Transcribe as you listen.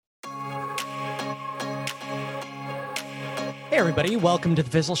Hey, everybody. Welcome to The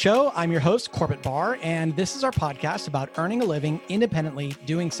Fizzle Show. I'm your host, Corbett Barr, and this is our podcast about earning a living independently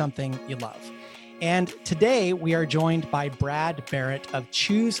doing something you love. And today we are joined by Brad Barrett of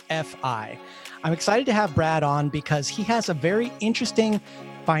Choose FI. I'm excited to have Brad on because he has a very interesting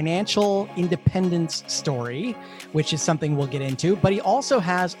financial independence story, which is something we'll get into, but he also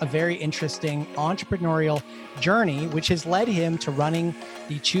has a very interesting entrepreneurial journey, which has led him to running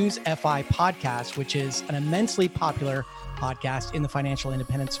the Choose FI podcast, which is an immensely popular podcast in the financial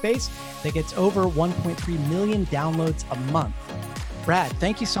independence space that gets over 1.3 million downloads a month. Brad,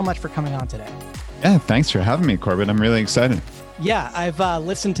 thank you so much for coming on today. Yeah, thanks for having me, Corbett. I'm really excited. Yeah, I've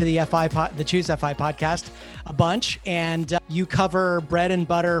listened to the Choose FI podcast a bunch, and you cover bread and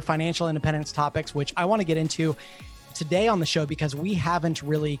butter financial independence topics, which I want to get into today on the show because we haven't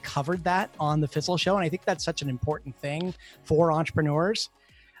really covered that on the Fizzle Show, and I think that's such an important thing for entrepreneurs.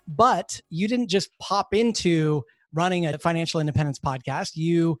 But you didn't just pop into running a financial independence podcast.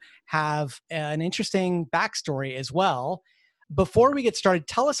 You have an interesting backstory as well. Before we get started,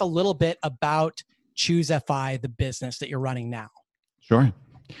 tell us a little bit about Choose FI, the business that you're running now. Sure.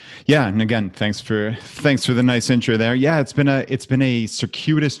 Yeah, and again, thanks for the nice intro there. Yeah, it's been a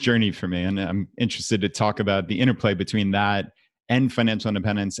circuitous journey for me, and I'm interested to talk about the interplay between that and financial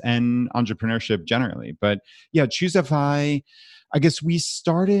independence and entrepreneurship generally. But yeah, Choose FI, I guess we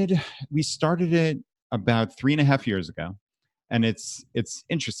started it about 3.5 years ago. And it's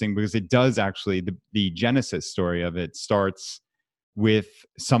interesting because it does actually, the genesis story of it starts with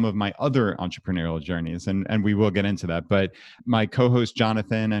some of my other entrepreneurial journeys. And we will get into that. But my co-host,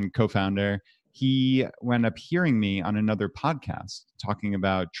 Jonathan, and co-founder, he wound up hearing me on another podcast talking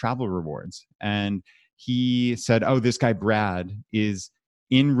about travel rewards. And he said, oh, this guy, Brad, is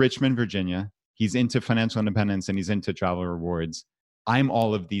in Richmond, Virginia. He's into financial independence and he's into travel rewards. I'm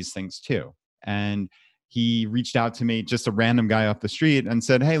all of these things too. And he reached out to me, just a random guy off the street, and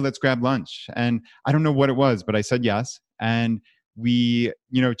said, hey, let's grab lunch. And I don't know what it was, but I said yes. And we,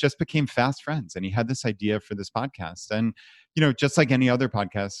 just became fast friends. And he had this idea for this podcast. And, just like any other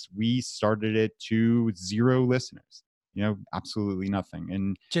podcast, we started it to 0 listeners, absolutely nothing.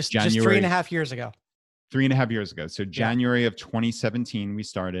 And just 3.5 years ago. 3.5 years ago. So January of 2017, we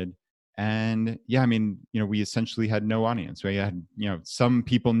started. And yeah, we essentially had no audience. We had, some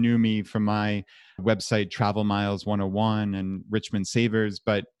people knew me from my website, Travel Miles 101 and Richmond Savers,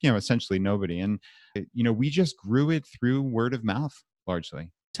 but, essentially nobody. And, we just grew it through word of mouth largely.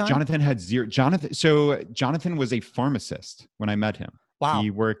 Jonathan had zero. Jonathan was a pharmacist when I met him. Wow.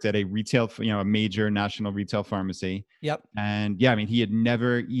 He worked at a retail, a major national retail pharmacy. Yep. And yeah, he had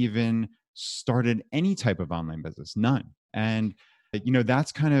never even started any type of online business, none. And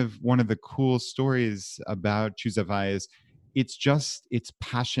that's kind of one of the cool stories about Choose FI is it's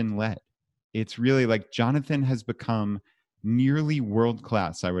passion led. It's really like Jonathan has become nearly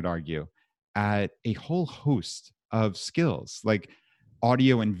world-class, I would argue, at a whole host of skills like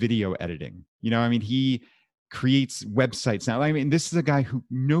audio and video editing. He creates websites now. This is a guy who,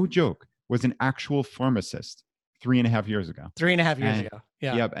 no joke, was an actual pharmacist 3.5 years ago. 3.5 years ago.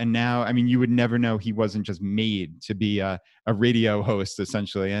 Yeah. Yep. And now, you would never know he wasn't just made to be a radio host,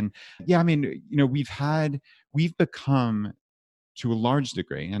 essentially. And yeah, we've become, to a large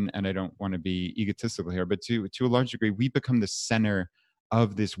degree, and I don't want to be egotistical here, but to a large degree, we've become the center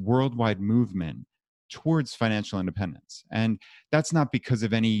of this worldwide movement towards financial independence. And that's not because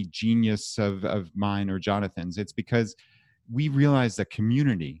of any genius of mine or Jonathan's. It's because we realize that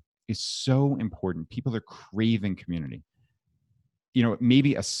community is so important. People are craving community,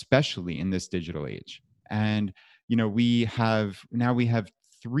 maybe especially in this digital age. And, we have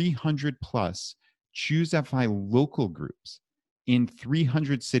 300 plus Choose FI local groups in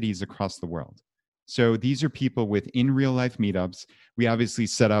 300 cities across the world. So these are people with in real life meetups. We obviously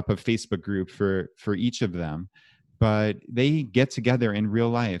set up a Facebook group for each of them, but they get together in real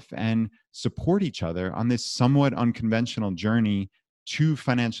life and support each other on this somewhat unconventional journey to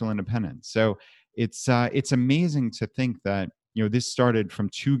financial independence. So it's amazing to think that, this started from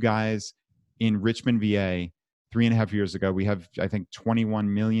 2 guys in Richmond, VA, 3.5 years ago. We have, I think,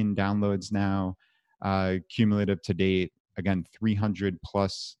 21 million downloads now, cumulative to date. Again, 300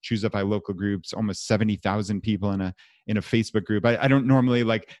 plus Choose FI local groups, almost 70,000 people in a Facebook group. I don't normally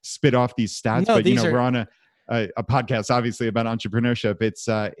spit off these stats, but we're on a podcast obviously about entrepreneurship.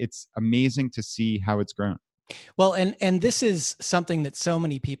 It's amazing to see how it's grown. Well, and this is something that so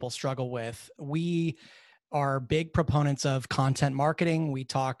many people struggle with. We are big proponents of content marketing. We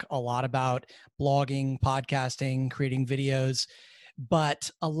talk a lot about blogging, podcasting, creating videos,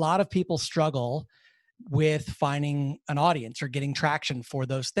 but a lot of people struggle with finding an audience or getting traction for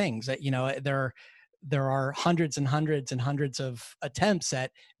those things. That, they're there are hundreds and hundreds and hundreds of attempts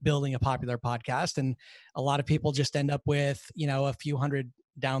at building a popular podcast. And a lot of people just end up with, a few hundred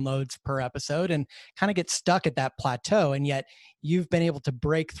downloads per episode and kind of get stuck at that plateau. And yet you've been able to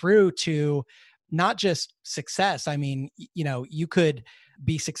break through to not just success. I mean, you could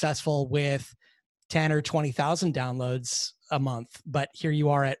be successful with 10 or 20,000 downloads a month, but here you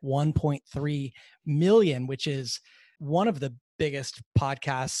are at 1.3 million, which is one of the biggest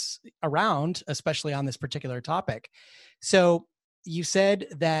podcasts around, especially on this particular topic. So you said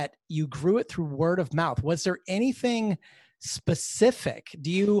that you grew it through word of mouth. Was there anything specific?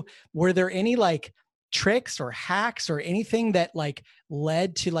 Were there any like tricks or hacks or anything that like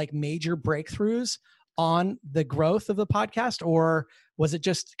led to like major breakthroughs on the growth of the podcast, or was it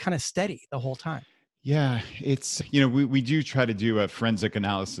just kind of steady the whole time? Yeah, it's, we do try to do a forensic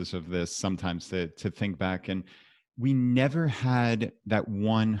analysis of this sometimes to think back, and we never had that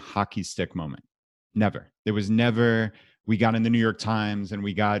one hockey stick moment. Never. There was never, we got in the New York Times and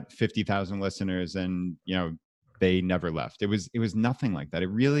we got 50,000 listeners and, they never left. It was nothing like that. It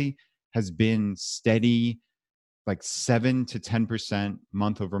really has been steady, like 7 to 10%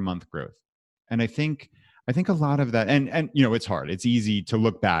 month over month growth. And I think a lot of that, and it's hard. It's easy to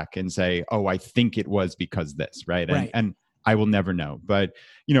look back and say, oh, I think it was because this, right? And I will never know. But,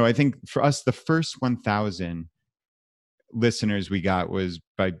 I think for us, the first 1,000 listeners we got was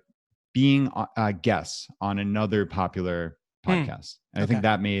by being guests on another popular podcast. And I think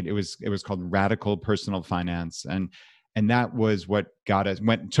that it was called Radical Personal Finance. And that was what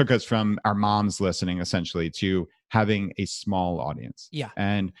took us from our moms listening essentially to having a small audience. Yeah.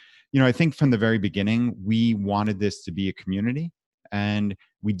 And, I think from the very beginning, we wanted this to be a community, and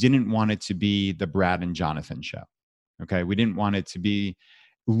we didn't want it to be the Brad and Jonathan show. Okay. We didn't want it to be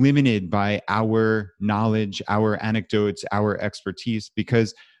limited by our knowledge, our anecdotes, our expertise,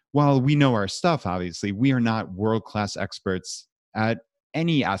 because while we know our stuff, obviously, we are not world-class experts at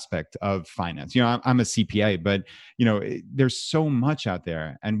any aspect of finance. I'm a CPA, but there's so much out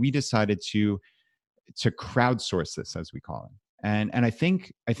there, and we decided to crowdsource this, as we call it. And I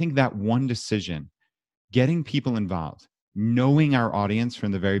think that one decision, getting people involved, knowing our audience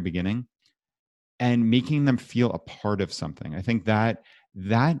from the very beginning, and making them feel a part of something, I think that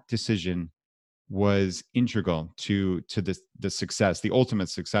decision was integral to the success, the ultimate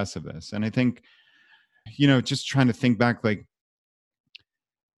success of this. And I think, just trying to think back, like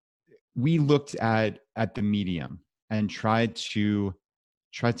we looked at the medium and tried to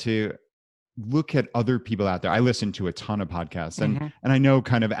look at other people out there. I listen to a ton of podcasts, and I know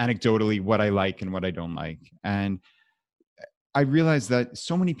kind of anecdotally what I like and what I don't like. And I realized that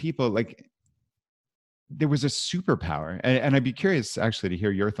so many people, like, there was a superpower, and I'd be curious actually to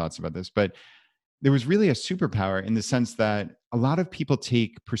hear your thoughts about this, but there was really a superpower in the sense that a lot of people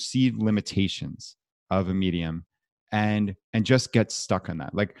take perceived limitations of a medium and just get stuck on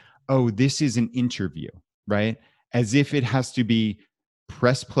that. Like, oh, this is an interview, right? As if it has to be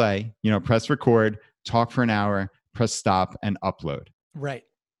press play, press record, talk for an hour, press stop, and upload. Right.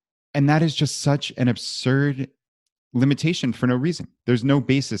 And that is just such an absurd limitation for no reason. There's no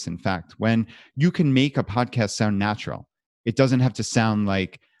basis, in fact. When you can make a podcast sound natural, it doesn't have to sound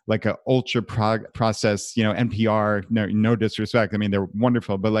like a ultra process, NPR, no disrespect. I mean, they're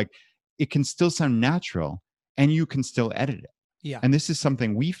wonderful, but like it can still sound natural and you can still edit it. Yeah. And this is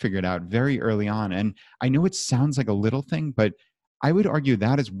something we figured out very early on. And I know it sounds like a little thing, but I would argue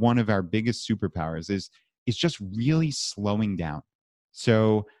that is one of our biggest superpowers is just really slowing down.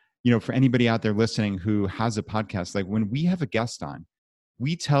 So, for anybody out there listening who has a podcast, like when we have a guest on,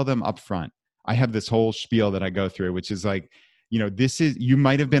 we tell them up front. I have this whole spiel that I go through, which is like, you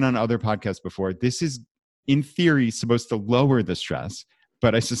might have been on other podcasts before. This is in theory supposed to lower the stress,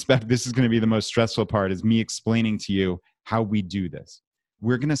 but I suspect this is going to be the most stressful part, is me explaining to you how we do this.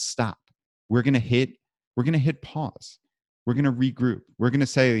 We're going to stop. We're going to hit pause. We're going to regroup. We're going to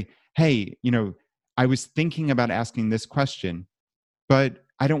say, hey, I was thinking about asking this question, but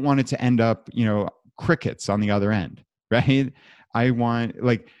I don't want it to end up, crickets on the other end, right?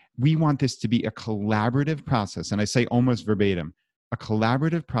 We want this to be a collaborative process. And I say almost verbatim, a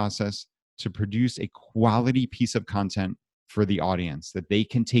collaborative process to produce a quality piece of content for the audience that they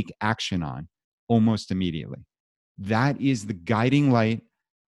can take action on almost immediately. That is the guiding light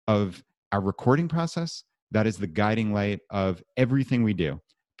of our recording process. That is the guiding light of everything we do.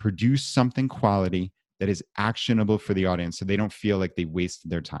 Produce something quality that is actionable for the audience so they don't feel like they wasted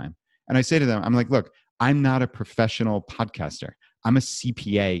their time. And I say to them, I'm like, look, I'm not a professional podcaster. I'm a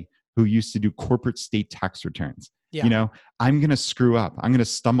CPA who used to do corporate state tax returns. Yeah. I'm going to screw up. I'm going to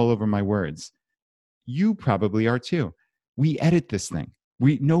stumble over my words. You probably are too. We edit this thing.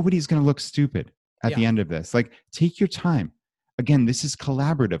 Nobody's going to look stupid. at the end of this. Like, take your time. Again, this is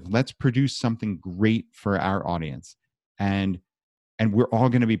collaborative. Let's produce something great for our audience. And we're all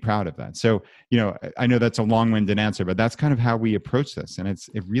going to be proud of that. So, I know that's a long-winded answer, but that's kind of how we approach this. And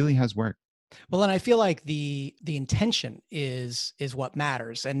it really has worked. Well, and I feel like the intention is what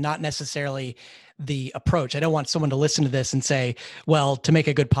matters, and not necessarily the approach. I don't want someone to listen to this and say, well, to make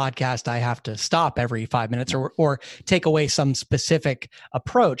a good podcast, I have to stop every 5 minutes or take away some specific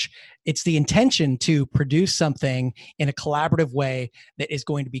approach. It's the intention to produce something in a collaborative way that is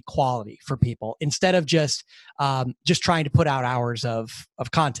going to be quality for people, instead of just trying to put out hours of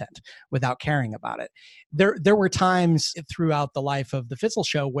content without caring about it. There were times throughout the life of the Fizzle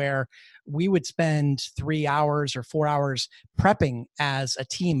Show where we would spend 3 hours or 4 hours prepping as a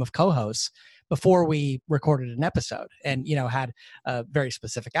team of co-hosts before we recorded an episode, and had a very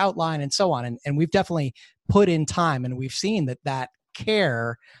specific outline and so on. And we've definitely put in time, and we've seen that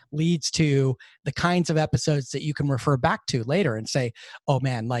care leads to the kinds of episodes that you can refer back to later and say, oh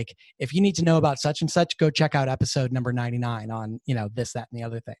man, like if you need to know about such and such, go check out episode number 99 on this, that, and the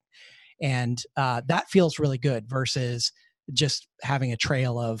other thing. And that feels really good versus just having a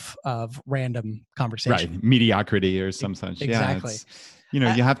trail of random conversation. Right. Mediocrity or some such. Exactly.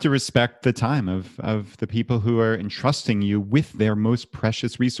 Yeah, you have to respect the time of the people who are entrusting you with their most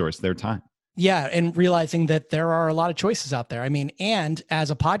precious resource, their time. Yeah. And realizing that there are a lot of choices out there. I mean, and as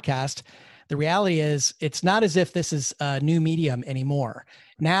a podcast, the reality is it's not as if this is a new medium anymore.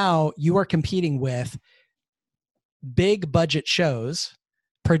 Now you are competing with big budget shows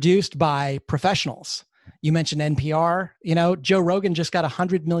produced by professionals. You mentioned NPR. Joe Rogan just got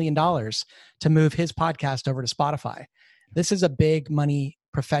 $100 million to move his podcast over to Spotify. This is a big money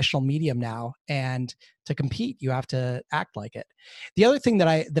professional medium now, and to compete, you have to act like it. The other thing that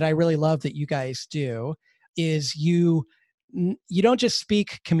I really love that you guys do is you don't just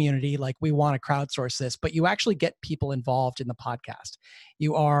speak community like we want to crowdsource this, but you actually get people involved in the podcast.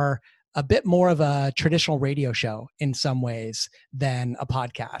 You are a bit more of a traditional radio show in some ways than a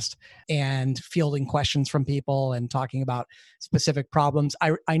podcast, and fielding questions from people and talking about specific problems.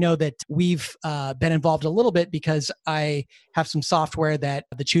 I know that we've been involved a little bit because I have some software that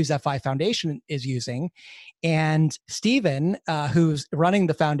the Choose FI Foundation is using. And Stephen, who's running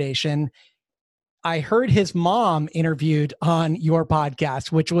the foundation, I heard his mom interviewed on your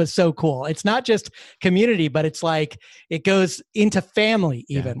podcast, which was so cool. It's not just community, but it's like it goes into family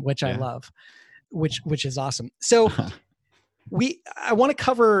even, which I love, which is awesome. So I want to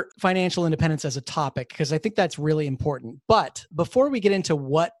cover financial independence as a topic because I think that's really important. But before we get into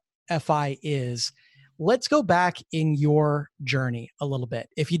what FI is, let's go back in your journey a little bit,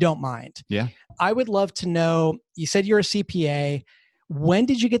 if you don't mind. Yeah. I would love to know, you said you're a CPA. When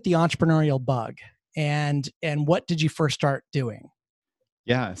did you get the entrepreneurial bug, and what did you first start doing?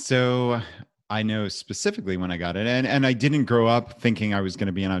 Yeah. So I know specifically when I got it, and I didn't grow up thinking I was going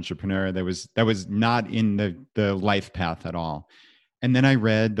to be an entrepreneur. That was not in the life path at all. And then I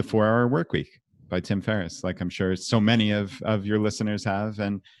read The 4-Hour Workweek by Tim Ferriss, like I'm sure so many of your listeners have.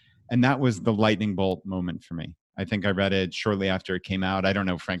 And that was the lightning bolt moment for me. I think I read it shortly after it came out. I don't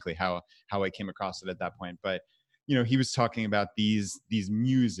know, frankly, how I came across it at that point, but he was talking about these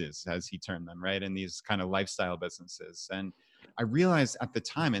muses, as he termed them, right? And these kind of lifestyle businesses. And I realized at the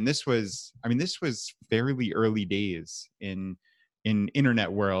time, and this was fairly early days in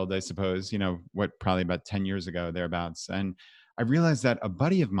internet world, I suppose, probably about 10 years ago, thereabouts. And I realized that a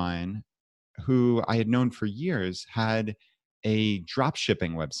buddy of mine who I had known for years had a drop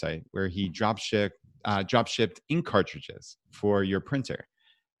shipping website where he drop shipped ink cartridges for your printer.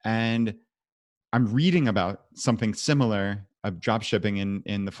 And I'm reading about something similar of drop shipping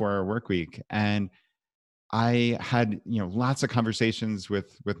in the 4-Hour Workweek. And I had, lots of conversations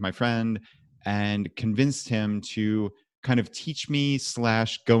with my friend and convinced him to kind of teach me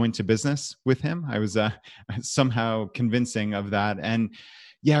 / go into business with him. I was somehow convincing of that. And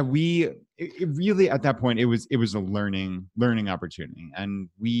yeah, it really, at that point, it was a learning opportunity. And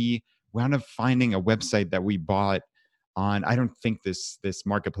we wound up finding a website that we bought on, I don't think this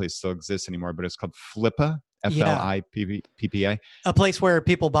marketplace still exists anymore, but it's called Flippa, Flippa. A place where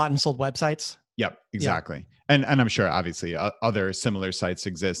people bought and sold websites. Yep, exactly. Yeah. And I'm sure obviously other similar sites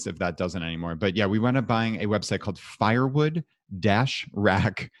exist if that doesn't anymore. But yeah, we wound up buying a website called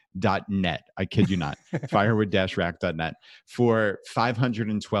firewood-rack.net. I kid you not. firewood-rack.net for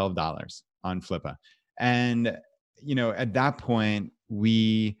 $512 on Flippa. And, at that point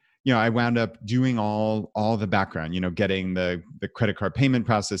I wound up doing all the background, getting the credit card payment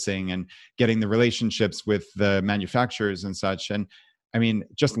processing and getting the relationships with the manufacturers and such. And I mean,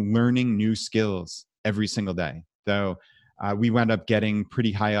 just learning new skills every single day. So We wound up getting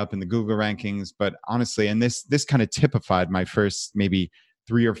pretty high up in the Google rankings, but honestly, and this kind of typified my first maybe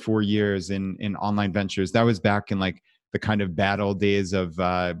 3 or 4 years in online ventures. That was back in like the kind of bad old days of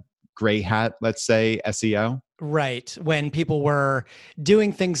gray hat, let's say, SEO. Right. When people were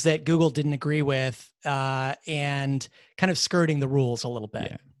doing things that Google didn't agree with and kind of skirting the rules a little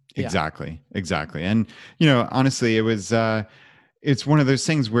bit. Yeah, exactly. And, honestly, it's one of those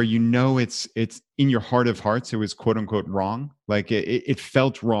things where, it's in your heart of hearts, it was quote unquote wrong. Like it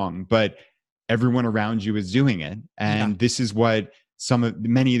felt wrong, but everyone around you is doing it. And this is what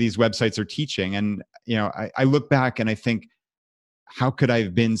many of these websites are teaching. And, I look back and I think, how could I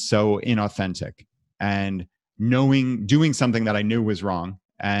have been so inauthentic and doing something that I knew was wrong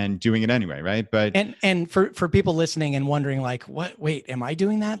and doing it anyway, right? But and for people listening and wondering, like, wait, am I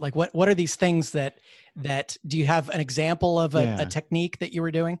doing that? Like, what are these things that do you have an example of a technique that you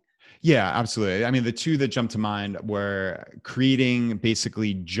were doing? Yeah, absolutely. I mean, the two that jumped to mind were creating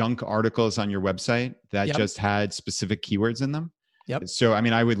basically junk articles on your website that just had specific keywords in them. Yep. So, I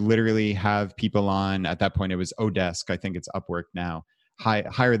mean, I would literally have people on, at that point, it was Odesk. I think it's Upwork now.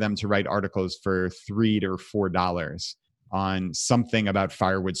 Hire them to write articles for $3 to $4 on something about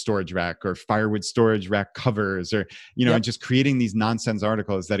firewood storage rack or firewood storage rack covers, or, and just creating these nonsense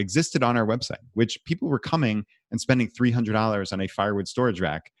articles that existed on our website, which people were coming and spending $300 on a firewood storage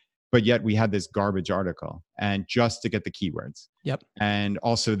rack. But yet we had this garbage article, and just to get the keywords. Yep. And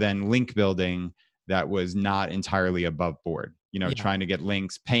also then link building that was not entirely above board, trying to get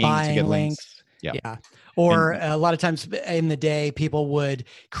links, paying to get links. Yeah. Or a lot of times in the day, people would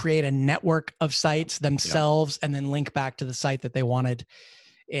create a network of sites themselves and then link back to the site that they wanted.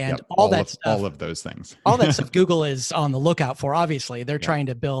 And all of those things, all that stuff Google is on the lookout for. Obviously, they're trying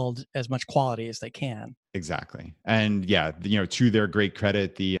to build as much quality as they can. Exactly. And to their great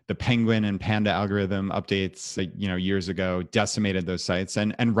credit, the Penguin and Panda algorithm updates, years ago decimated those sites,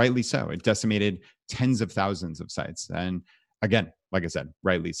 and rightly so. It decimated tens of thousands of sites. And again, like I said,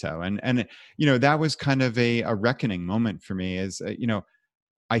 rightly so. And that was kind of a reckoning moment for me. Is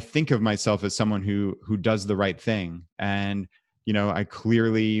I think of myself as someone who does the right thing, and I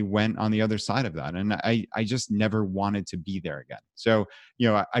clearly went on the other side of that, and I just never wanted to be there again. So,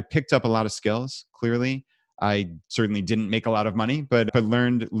 I picked up a lot of skills. Clearly, I certainly didn't make a lot of money, but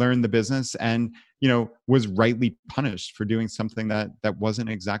learned the business, and was rightly punished for doing something that wasn't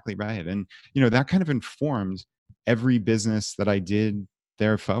exactly right. And that kind of informed every business that I did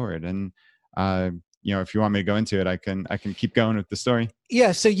there forward. And if you want me to go into it, I can keep going with the story.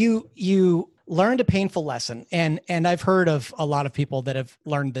 Yeah. So you learned a painful lesson, and I've heard of a lot of people that have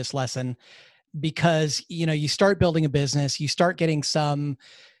learned this lesson because you start building a business, you start getting some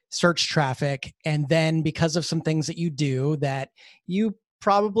search traffic, and then because of some things that you do that you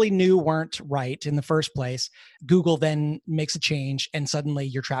probably knew weren't right in the first place, Google then makes a change, and suddenly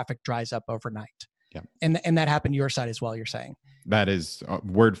your traffic dries up overnight. Yeah. And that happened to your side as well, you're saying? That is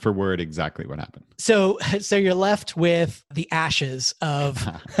word for word exactly what happened. So you're left with the ashes of,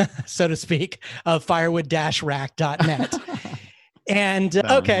 so to speak, of firewood-rack.net. And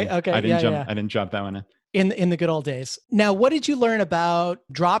okay. I didn't drop that one in the good old days. Now, what did you learn about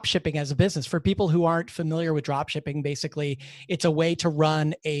drop shipping as a business? For people who aren't familiar with drop shipping, basically, it's a way to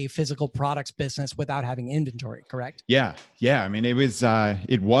run a physical products business without having inventory, correct? Yeah. I mean, it was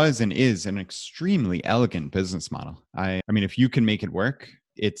and is an extremely elegant business model. I mean, if you can make it work,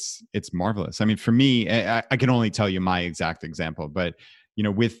 it's marvelous. I mean, for me, I can only tell you my exact example, but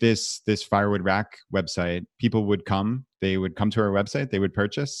with this firewood rack website, people would come. They would come to our website. They would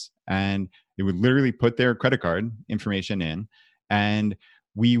purchase, and they would literally put their credit card information in, and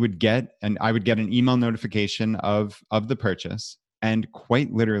I would get an email notification of the purchase. And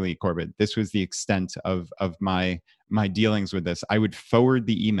quite literally, Corbett, this was the extent of my dealings with this. I would forward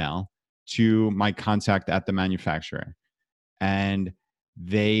the email to my contact at the manufacturer, and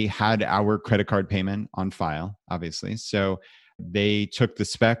they had our credit card payment on file, obviously. So they took the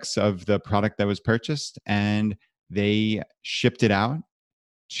specs of the product that was purchased, and they shipped it out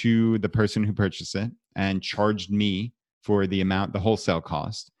to the person who purchased it and charged me for the wholesale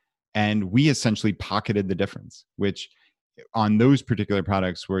cost. And we essentially pocketed the difference, which on those particular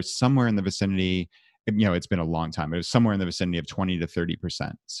products were somewhere in the vicinity, it's been a long time. It was somewhere in the vicinity of 20 to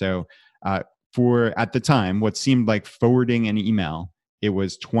 30%. So for, at the time, what seemed like forwarding an email, it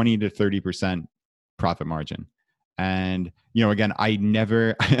was 20 to 30% profit margin. And, again, I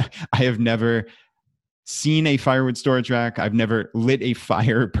have never seen a firewood storage rack. I've never lit a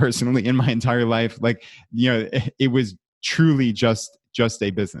fire personally in my entire life. Like, it was truly just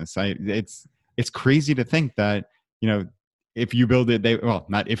a business. It's crazy to think that, if you build it,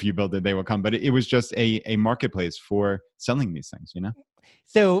 not if you build it, they will come, but it was just a marketplace for selling these things, you know?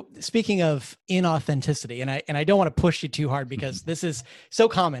 So speaking of inauthenticity, and I don't want to push you too hard because this is so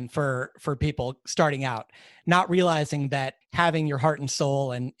common for people starting out, not realizing that having your heart and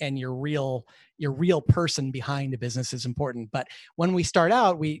soul and your real person behind a business is important. But when we start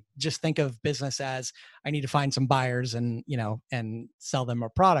out, we just think of business as I need to find some buyers and and sell them a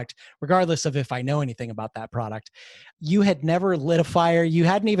product, regardless of if I know anything about that product. You had never lit a fire. You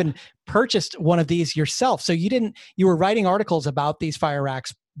hadn't even purchased one of these yourself. So you were writing articles about these fire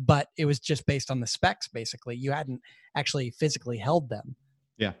racks, but it was just based on the specs, basically. You hadn't actually physically held them.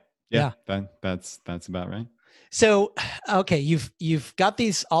 Yeah. Yeah. That's about right. So, okay, you've got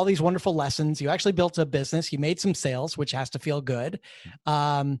all these wonderful lessons. You actually built a business. You made some sales, which has to feel good.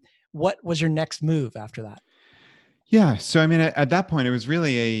 What was your next move after that? Yeah. So, I mean, at that point, it was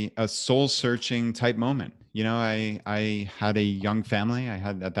really a soul searching type moment. You know, I had a young family. I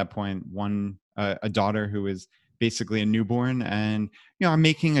had at that point a daughter who was basically a newborn, and I'm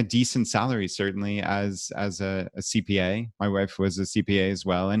making a decent salary certainly as a CPA. My wife was a CPA as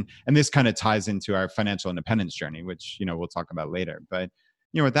well, and this kind of ties into our financial independence journey, which we'll talk about later. But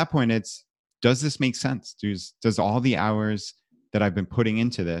at that point, it's, does this make sense? Does all the hours that I've been putting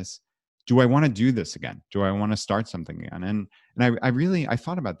into this, do I want to do this again? Do I want to start something again? And I really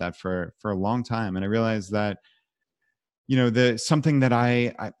thought about that for a long time, and I realized that the something that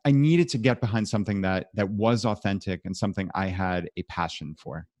I needed to get behind, something that was authentic and something I had a passion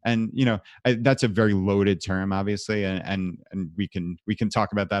for. And that's a very loaded term, obviously, and we can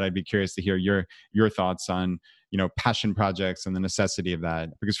talk about that. I'd be curious to hear your thoughts on passion projects and the necessity of that,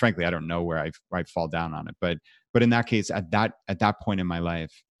 because frankly I don't know where I fall down on it. But in that case, at that point in my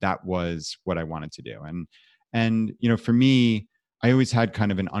life, that was what I wanted to do. And for me, I always had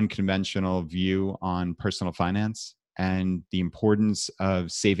kind of an unconventional view on personal finance and the importance of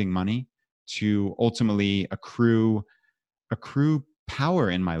saving money to ultimately accrue power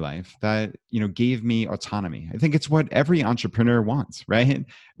in my life that gave me autonomy. I think it's what every entrepreneur wants, right?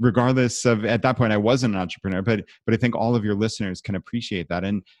 Regardless of, at that point I wasn't an entrepreneur, but I think all of your listeners can appreciate that.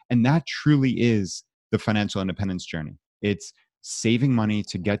 And that truly is the financial independence journey. It's saving money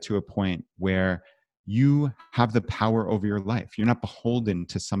to get to a point where you have the power over your life. You're not beholden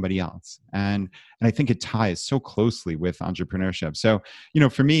to somebody else. And I think it ties so closely with entrepreneurship. So,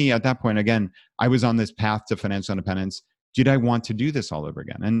 for me at that point, again, I was on this path to financial independence. Did I want to do this all over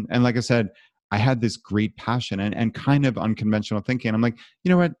again? And like I said, I had this great passion and kind of unconventional thinking. I'm like, you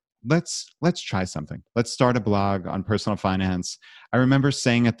know what? Let's try something. Let's start a blog on personal finance. I remember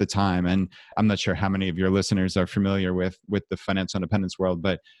saying at the time, and I'm not sure how many of your listeners are familiar with the financial independence world,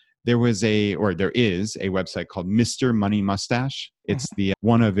 but there is a website called Mr. Money Mustache. It's the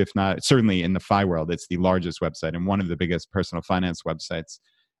one of, if not certainly in the FI world, it's the largest website and one of the biggest personal finance websites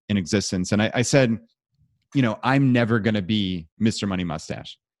in existence. And I said, I'm never going to be Mr. Money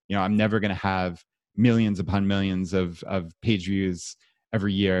Mustache. I'm never going to have millions upon millions of page views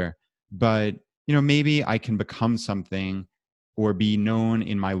every year, but maybe I can become something or be known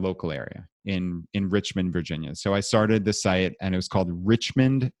in my local area in Richmond, Virginia. So I started the site, and it was called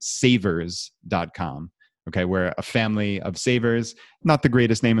richmondsavers.com. Okay, we're a family of savers, not the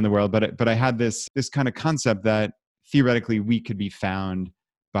greatest name in the world, but I had this kind of concept that theoretically we could be found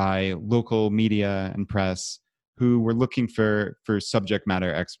by local media and press who were looking for subject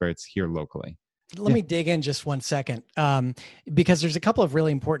matter experts here locally. Let me dig in just 1 second, because there's a couple of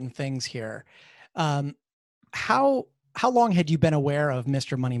really important things here. How long had you been aware of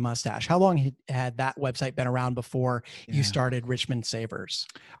Mr. Money Mustache? How long had that website been around before you started Richmond Savers?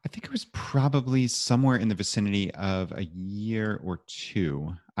 I think it was probably somewhere in the vicinity of a year or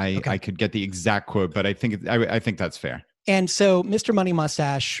two. I could get the exact quote, but I think that's fair. And so Mr. Money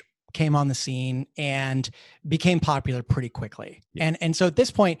Mustache came on the scene and became popular pretty quickly. Yeah. And so at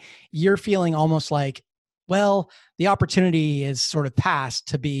this point, you're feeling almost like, well, the opportunity is sort of past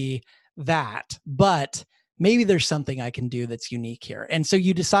to be that, but maybe there's something I can do that's unique here. And so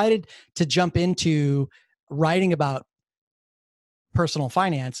you decided to jump into writing about personal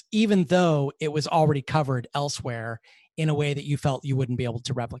finance, even though it was already covered elsewhere in a way that you felt you wouldn't be able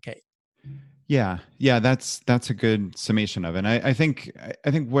to replicate. Yeah, that's a good summation of it. And I think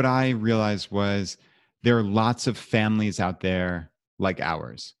what I realized was there are lots of families out there like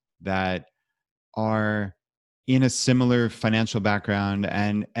ours that are in a similar financial background,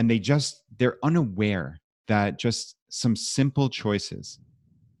 and they're unaware that just some simple choices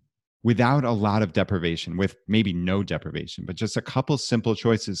without a lot of deprivation, with maybe no deprivation, but just a couple simple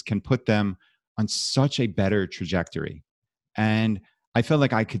choices can put them on such a better trajectory. And I felt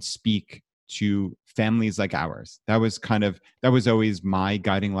like I could speak to families like ours. That was always my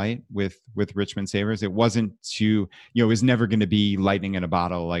guiding light with Richmond Savers. It wasn't to, it was never going to be lightning in a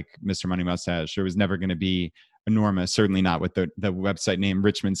bottle like Mr. Money Mustache. Or it was never going to be enormous, certainly not with the website name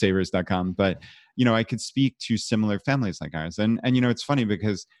richmondsavers.com. But, I could speak to similar families like ours. And it's funny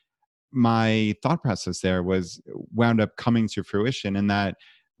because my thought process there wound up coming to fruition in that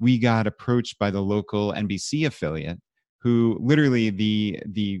we got approached by the local NBC affiliate who literally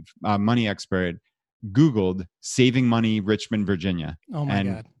the money expert Googled saving money Richmond, Virginia. Oh my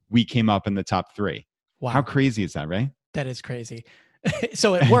God. We came up in the top 3. Wow. How crazy is that, right? That is crazy.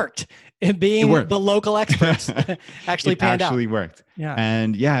 So it worked. Being it worked. The local experts actually panned out. It actually worked. Yeah.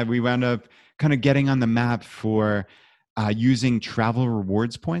 And we wound up kind of getting on the map for using travel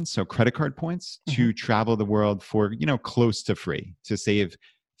rewards points, so credit card points, to travel the world for, close to free, to save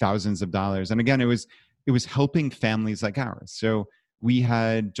thousands of dollars. And again, it was helping families like ours. So we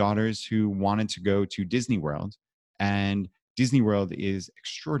had daughters who wanted to go to Disney World, and Disney World is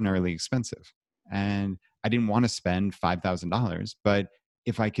extraordinarily expensive. And I didn't want to spend $5,000, but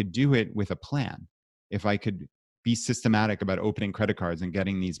if I could do it with a plan, if I could be systematic about opening credit cards and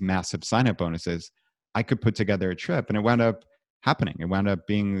getting these massive sign-up bonuses, I could put together a trip. And it wound up happening. It wound up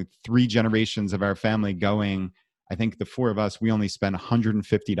being 3 generations of our family going. I think the 4 of us, we only spent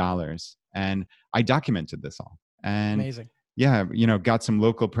 $150. And I documented this all. And amazing. Yeah, got some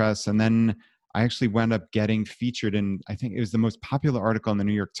local press. And then I actually wound up getting featured in, I think it was the most popular article in the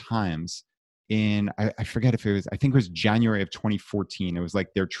New York Times in, I forget if it was, I think it was January of 2014. It was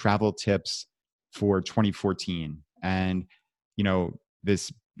like their travel tips for 2014. And,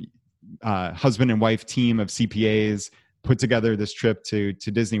 this husband and wife team of CPAs put together this trip to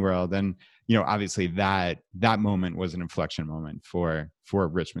Disney World. And, obviously that moment was an inflection moment for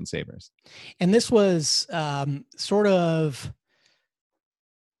Richmond Savers. And this was sort of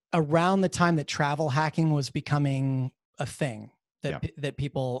around the time that travel hacking was becoming a thing that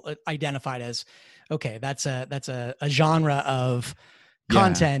people identified as, okay, that's a genre of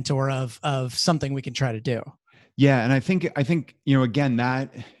content or of something we can try to do. Yeah. And I think, again,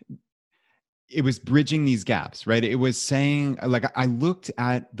 that it was bridging these gaps, right? It was saying, like, I looked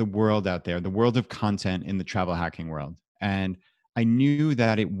at the world out there, the world of content in the travel hacking world, and I knew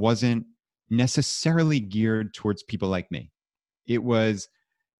that it wasn't necessarily geared towards people like me. It was,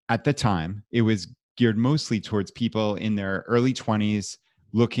 at the time, it was geared mostly towards people in their early 20s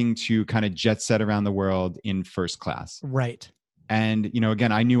looking to kind of jet set around the world in first class. Right. And,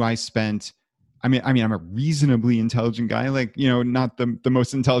 again, I knew I spent, I'm a reasonably intelligent guy, like, not the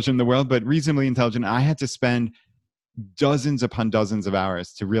most intelligent in the world, but reasonably intelligent. I had to spend dozens upon dozens of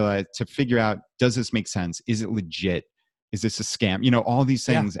hours to figure out, does this make sense? Is it legit? Is this a scam? All these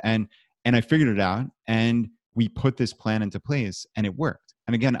things. Yeah. And I figured it out, and we put this plan into place, and it worked.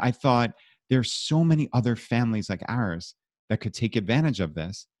 And again, I thought there's so many other families like ours that could take advantage of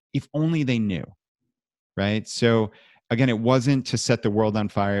this if only they knew, right? So again, it wasn't to set the world on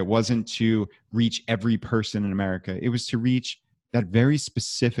fire. It wasn't to reach every person in America. It was to reach that very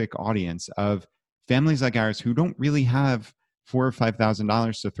specific audience of families like ours who don't really have $4,000 or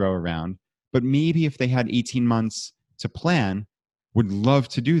 $5,000 to throw around, but maybe if they had 18 months to plan, would love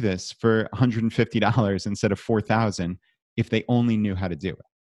to do this for $150 instead of $4,000 if they only knew how to do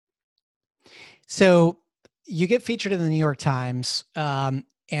it. So you get featured in the New York Times, and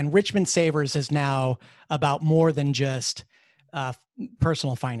Richmond Savers is now about more than just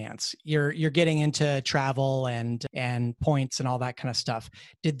personal finance. You're getting into travel and points and all that kind of stuff.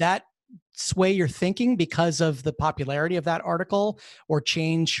 Did that sway your thinking because of the popularity of that article, or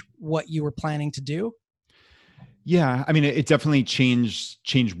change what you were planning to do? Yeah, it definitely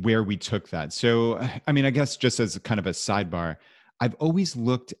changed where we took that. So, I guess just as kind of a sidebar, I've always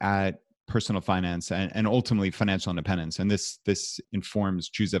looked at personal finance and ultimately financial independence, and this informs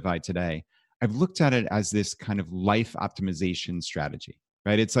ChooseFI today. I've looked at it as this kind of life optimization strategy,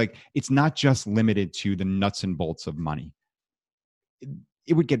 right? It's like, it's not just limited to the nuts and bolts of money.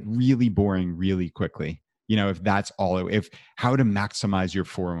 It would get really boring really quickly, if that's all, if how to maximize your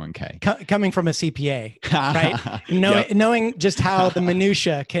 401k. Coming from a CPA, right? Knowing just how the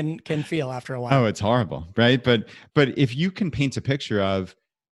minutia can feel after a while. Oh, it's horrible, right? But if you can paint a picture of,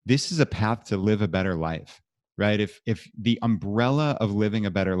 this is a path to live a better life, right? If the umbrella of living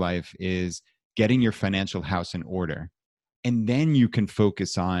a better life is getting your financial house in order, and then you can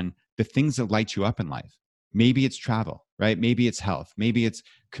focus on the things that light you up in life. Maybe it's travel, right? Maybe it's health. Maybe it's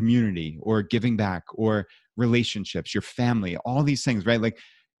community or giving back or relationships, your family, all these things, right? Like,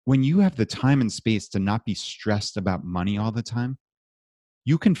 when you have the time and space to not be stressed about money all the time,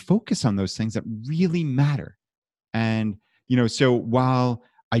 you can focus on those things that really matter. And, so while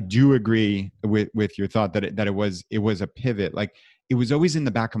I do agree with your thought that it was a pivot. Like it was always in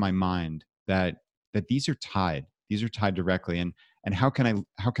the back of my mind that these are tied. These are tied directly. And how can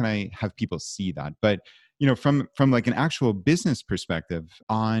I have people see that? But from like an actual business perspective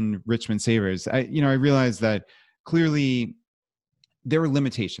on Richmond Savers, I realized that clearly there are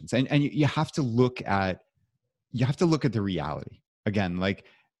limitations, and you have to look at the reality again. Like,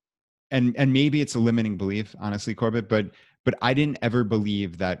 and maybe it's a limiting belief, honestly, Corbett, but I didn't ever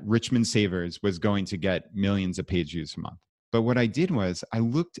believe that Richmond Savers was going to get millions of page views a month. But what I did was I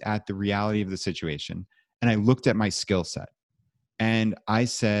looked at the reality of the situation, and I looked at my skill set, and I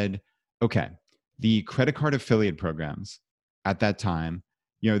said, okay, the credit card affiliate programs at that time,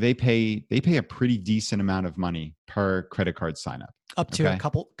 they pay a pretty decent amount of money per credit card sign up. Up to a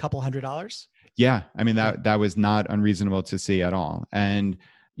couple $100. Yeah. I mean, that was not unreasonable to see at all. And,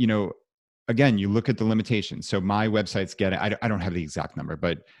 again, you look at the limitations. So my website's getting, I don't have the exact number,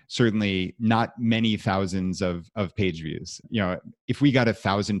 but certainly not many thousands of page views. If we got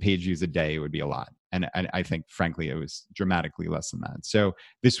 1,000 page views a day, it would be a lot. And I think, frankly, it was dramatically less than that. So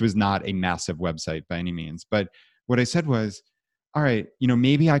this was not a massive website by any means. But what I said was, all right,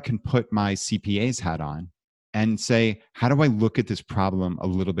 maybe I can put my CPA's hat on and say, how do I look at this problem a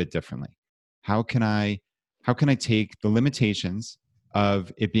little bit differently? How can I take the limitations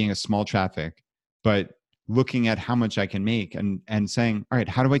of it being a small traffic, but looking at how much I can make and saying, all right,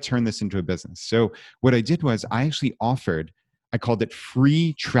 how do I turn this into a business? So what I did was I actually I called it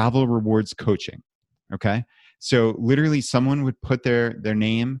free travel rewards coaching. Okay. So literally someone would put their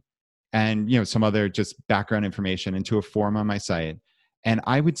name and, some other just background information into a form on my site. And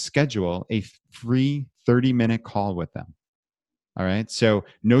I would schedule a free 30-minute call with them. All right. So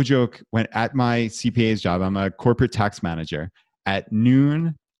no joke, when at my CPA's job, I'm a corporate tax manager, at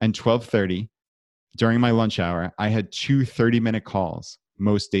noon and 12:30 during my lunch hour, I had 2 30-minute calls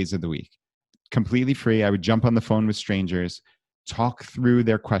most days of the week, completely free. I would jump on the phone with strangers, talk through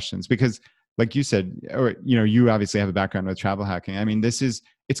their questions, because like you said, or, you obviously have a background with travel hacking. I mean,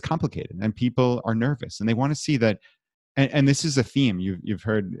 it's complicated and people are nervous and they want to see that. And this is a theme you've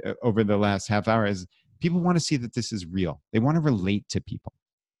heard over the last half hour, is people want to see that this is real. They want to relate to people,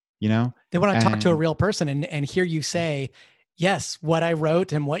 They want to talk to a real person and hear you say, yes, what I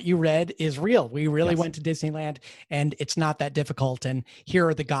wrote and what you read is real. We really went to Disneyland and it's not that difficult. And here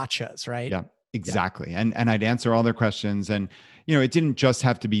are the gotchas, right? Yeah, exactly. Yeah. And I'd answer all their questions. And, it didn't just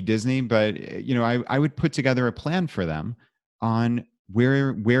have to be Disney, but, I would put together a plan for them on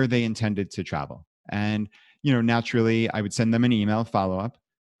where they intended to travel. And, naturally I would send them an email follow-up.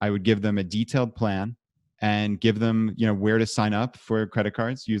 I would give them a detailed plan and give them, where to sign up for credit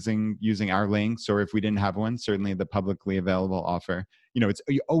cards using our links, or if we didn't have one, certainly the publicly available offer.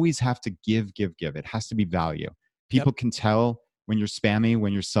 You always have to give. It has to be value. People can tell when you're spammy,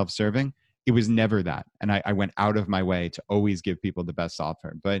 when you're self-serving. It was never that. And I went out of my way to always give people the best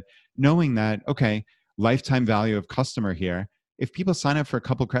offer. But knowing that, okay, lifetime value of customer here, if people sign up for a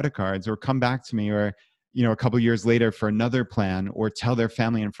couple credit cards or come back to me, or, a couple years later for another plan, or tell their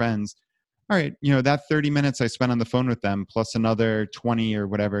family and friends, all right, that 30 minutes I spent on the phone with them plus another 20 or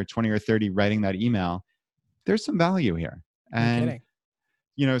 30 writing that email, there's some value here. And,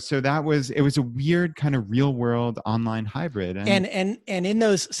 so it was a weird kind of real world online hybrid. And in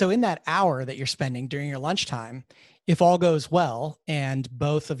that hour that you're spending during your lunchtime, if all goes well and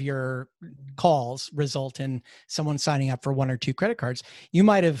both of your calls result in someone signing up for 1 or 2 credit cards, you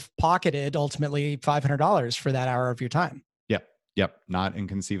might have pocketed ultimately $500 for that hour of your time. Yep. Not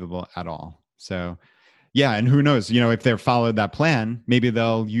inconceivable at all. So yeah. And who knows, if they're followed that plan, maybe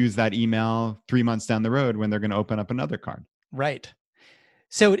they'll use that email 3 months down the road when they're going to open up another card. Right.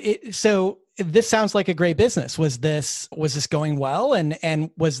 So this sounds like a great business. Was this going well? And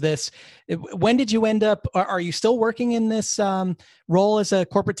when did you end up, are you still working in this role as a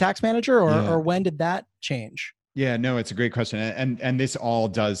corporate tax manager, or when did that change? Yeah, no, it's a great question. And this all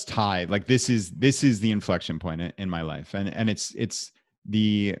does tie, like this is the inflection point in my life. And it's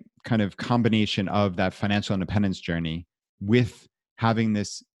the kind of combination of that financial independence journey with having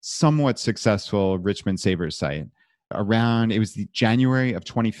this somewhat successful Richmond Savers site. It was the January of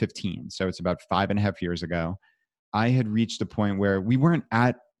 2015. So it's about 5.5 years ago. I had reached a point where we weren't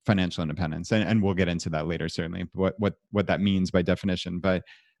at financial independence. And we'll get into that later, certainly, what that means by definition. But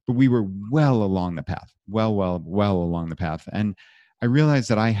we were well along the path, well along the path. And I realized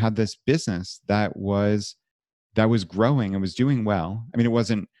that I had this business that was growing and was doing well. I mean, it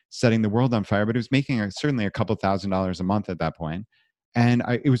wasn't setting the world on fire, but it was making certainly a couple $1,000s a month at that point. And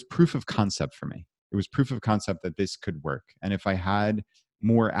it was proof of concept for me. It was proof of concept that this could work. And if I had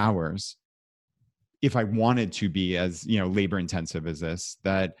more hours, if I wanted to be as, labor intensive as this,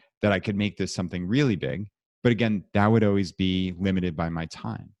 that I could make this something really big. But again, that would always be limited by my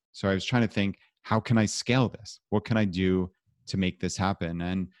time. So I was trying to think, how can I scale this? What can I do to make this happen?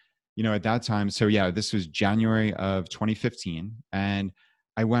 And, at that time, so yeah, this was January of 2015. And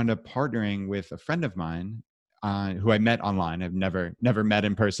I wound up partnering with a friend of mine who I met online. I've never met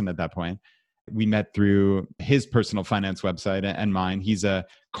in person at that point. We met through his personal finance website and mine. He's a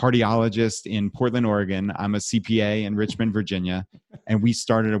cardiologist in Portland, Oregon. I'm a CPA in Richmond, Virginia. And we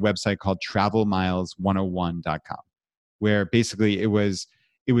started a website called travelmiles101.com, where basically it was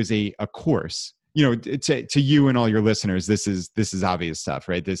a course. To you and all your listeners, this is obvious stuff,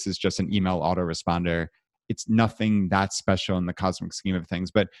 right? This is just an email autoresponder. It's nothing that special in the cosmic scheme of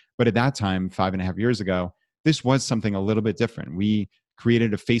things. But at that time, 5.5 years ago, this was something a little bit different. We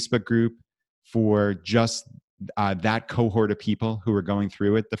created a Facebook group for just that cohort of people who were going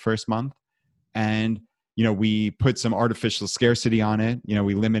through it the first month. And, we put some artificial scarcity on it.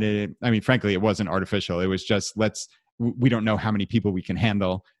 We limited it. I mean, frankly, it wasn't artificial. It was just, we don't know how many people we can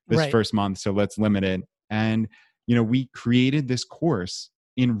handle this first month. So let's limit it. And, we created this course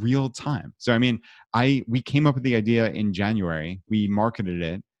in real time. So, I mean, we came up with the idea in January. We marketed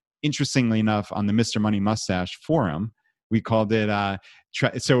it, interestingly enough, on the Mr. Money Mustache forum. We called it,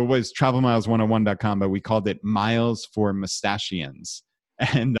 so it was travelmiles101.com, but we called it Miles for Mustachians.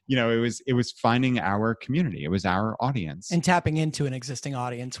 And, it was finding our community. It was our audience. And tapping into an existing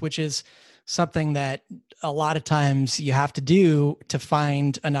audience, which is something that a lot of times you have to do to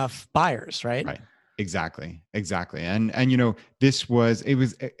find enough buyers, right? Right. Exactly. And it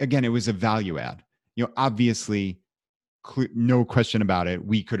was a value add. Obviously, no question about it,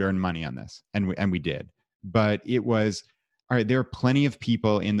 we could earn money on this, and we did. But it was, all right, there are plenty of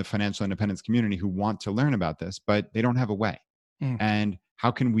people in the financial independence community who want to learn about this, but they don't have a way. And how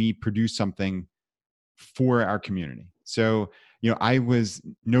can we produce something for our community? So, I was,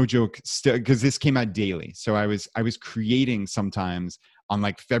 no joke, still, because this came out daily. So I was creating sometimes on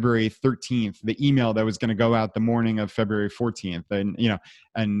like February 13th, the email that was going to go out the morning of February 14th.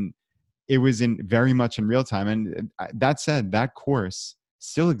 And it was very much in real time. And that said, that course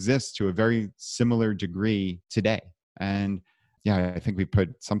still exists to a very similar degree today. And yeah, I think we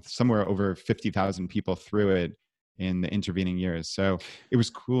put somewhere over 50,000 people through it in the intervening years. So it was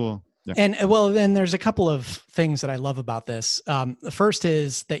cool. Yeah. And then there's a couple of things that I love about this. The first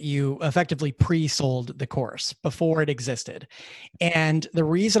is that you effectively pre-sold the course before it existed. And the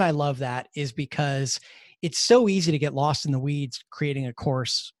reason I love that is because it's so easy to get lost in the weeds creating a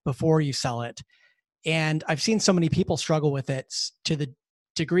course before you sell it. And I've seen so many people struggle with it to the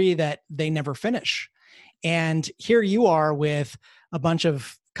degree that they never finish. And here you are with a bunch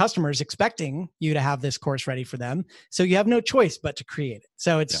of customers expecting you to have this course ready for them. So you have no choice but to create it.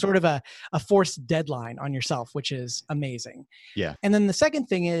 So it's sort of a forced deadline on yourself, which is amazing. Yeah. And then the second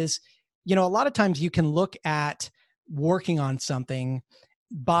thing is, a lot of times you can look at working on something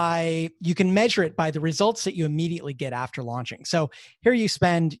you can measure it by the results that you immediately get after launching. So here you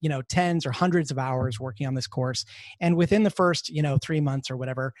spend, tens or hundreds of hours working on this course. And within the first, 3 months or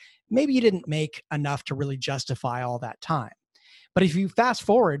whatever, maybe you didn't make enough to really justify all that time. But if you fast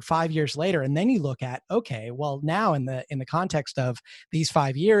forward 5 years later, and then you look at, okay, well, now in the context of these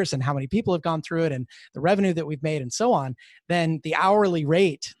 5 years and how many people have gone through it and the revenue that we've made and so on, then the hourly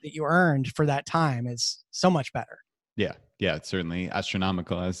rate that you earned for that time is so much better. Yeah, it's certainly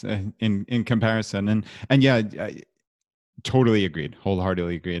astronomical as in comparison. And yeah, I totally agreed,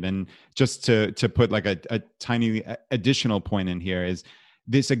 wholeheartedly agreed. And just to put like a tiny additional point in here is,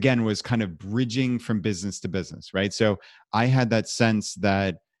 this again was kind of bridging from business to business, right? So I had that sense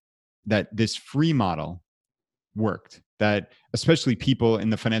that this free model worked, that especially people in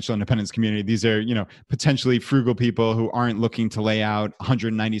the financial independence community, these are, potentially frugal people who aren't looking to lay out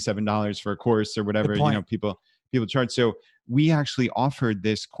 $197 for a course or whatever, people charge. So we actually offered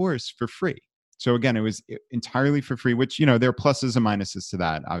this course for free. So again, it was entirely for free, which, there are pluses and minuses to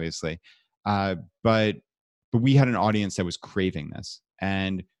that, obviously. But we had an audience that was craving this,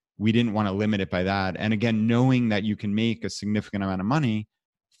 and we didn't want to limit it by that. And again, knowing that you can make a significant amount of money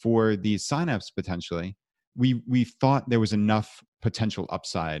for these signups potentially, we thought there was enough potential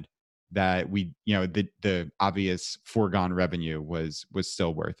upside that the obvious foregone revenue was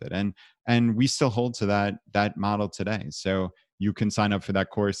still worth it. And we still hold to that model today. So you can sign up for that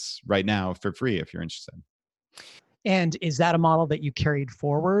course right now for free if you're interested. And is that a model that you carried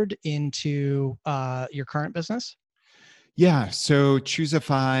forward into your current business? Yeah. So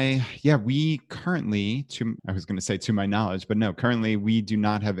Choosify, we currently, I was going to say to my knowledge, but no, currently we do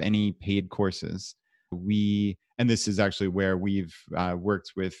not have any paid courses. And this is actually where we've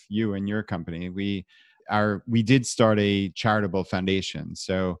worked with you and your company. We did start a charitable foundation.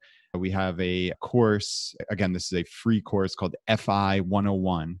 So we have a course. Again, this is a free course called FI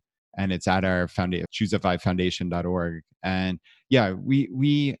 101, and it's at our foundation, choosefifoundation.org. And yeah,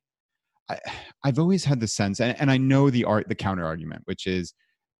 I've always had the sense, and I know the counter argument, which is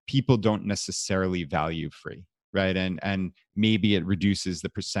people don't necessarily value free, right? And maybe it reduces the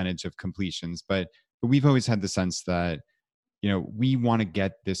percentage of completions, but we've always had the sense that we want to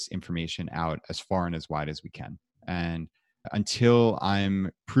get this information out as far and as wide as we can. And until I'm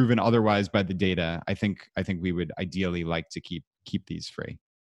proven otherwise by the data, I think we would ideally like to keep these free.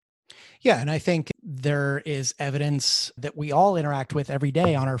 Yeah. And I think there is evidence that we all interact with every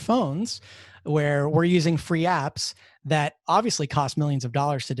day on our phones where we're using free apps that obviously cost millions of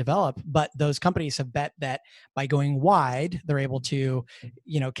dollars to develop, but those companies have bet that by going wide, they're able to,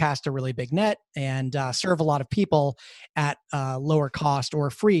 cast a really big net and serve a lot of people at lower cost or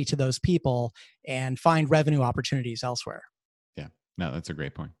free to those people and find revenue opportunities elsewhere. Yeah, no, that's a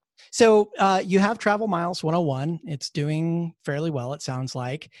great point. So you have Travel Miles 101. It's doing fairly well, it sounds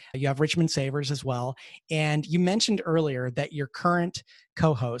like. You have Richmond Savers as well. And you mentioned earlier that your current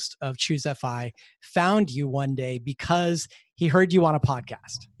co-host of Choose FI found you one day because he heard you on a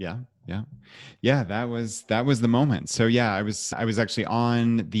podcast. Yeah. That was the moment. So yeah, I was actually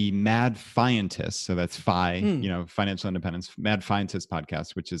on the Mad Fientist. So that's financial independence, Mad Fientist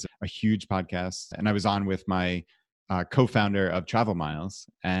podcast, which is a huge podcast. And I was on with my co-founder of Travel Miles.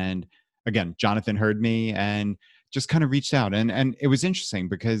 And again, Jonathan heard me and just kind of reached out. And it was interesting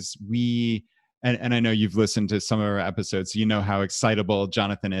because and I know you've listened to some of our episodes, so you know how excitable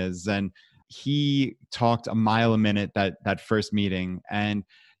Jonathan is. And he talked a mile a minute that first meeting. And,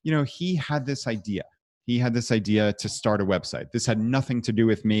 he had this idea. He had this idea to start a website. This had nothing to do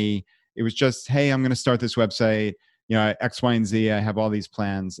with me. It was just, hey, I'm going to start this website, X, Y, and Z. I have all these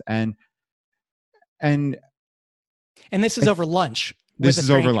plans. And this is over lunch. This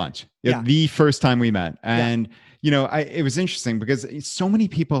is over lunch. Yeah. The first time we met. And, it was interesting because so many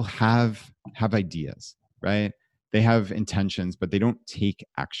people have ideas, right? They have intentions, but they don't take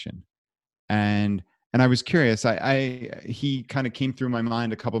action. And I was curious. He kind of came through my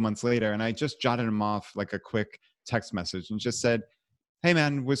mind a couple months later, and I just jotted him off like a quick text message and just said, "Hey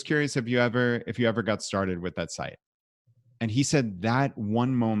man, was curious if you ever got started with that site." And he said that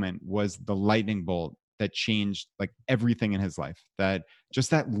one moment was the lightning bolt that changed like everything in his life. That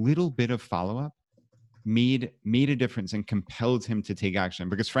just that little bit of follow-up made a difference and compelled him to take action,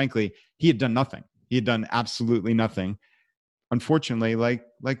 because frankly, he had done nothing. He had done absolutely nothing. Unfortunately, like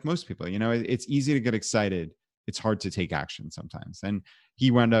most people, it's easy to get excited. It's hard to take action sometimes. And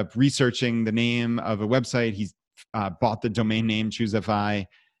he wound up researching the name of a website. He's bought the domain name ChooseFI,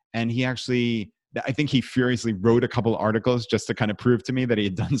 and I think he furiously wrote a couple articles just to kind of prove to me that he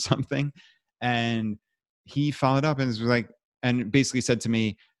had done something. And he followed up and was like, and basically said to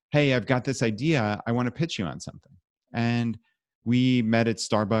me, "Hey, I've got this idea. I want to pitch you on something." And we met at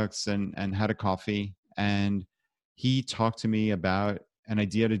Starbucks and had a coffee, and he talked to me about an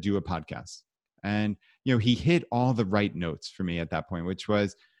idea to do a podcast. And, he hit all the right notes for me at that point, which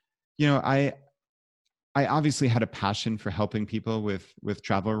was, I obviously had a passion for helping people with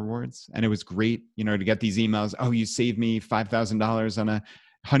travel rewards. And it was great, to get these emails. "Oh, you saved me $5,000 on a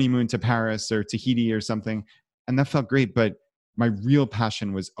honeymoon to Paris or Tahiti or something." And that felt great. But my real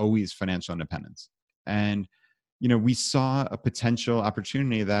passion was always financial independence. And, we saw a potential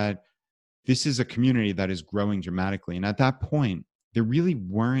opportunity that this is a community that is growing dramatically. And at that point, there really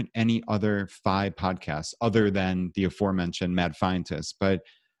weren't any other FI podcasts other than the aforementioned Mad Fientist. But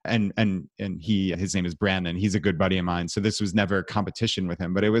and his name is Brandon. He's a good buddy of mine. So this was never a competition with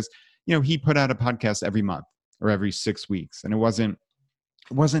him. But it was, he put out a podcast every month or every 6 weeks. And it wasn't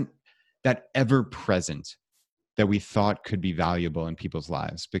that ever present that we thought could be valuable in people's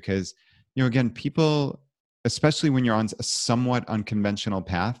lives. Because, again, people, especially when you're on a somewhat unconventional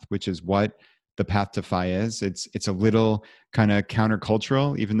path, which is what the path to FI is, it's a little kind of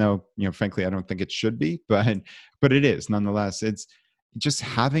countercultural, even though, frankly, I don't think it should be, but it is nonetheless. It's just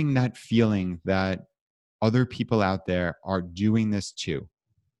having that feeling that other people out there are doing this too,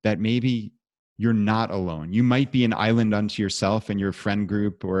 that maybe you're not alone. You might be an island unto yourself and your friend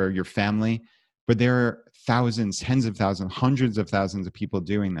group or your family, but there are thousands, tens of thousands, hundreds of thousands of people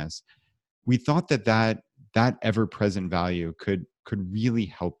doing this. We thought that ever-present value could really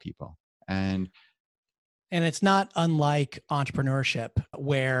help people. And it's not unlike entrepreneurship,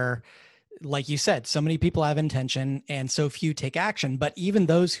 where, like you said, so many people have intention and so few take action. But even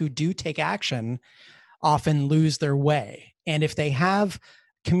those who do take action often lose their way. And if they have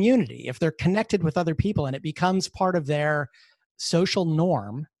community, if they're connected with other people and it becomes part of their social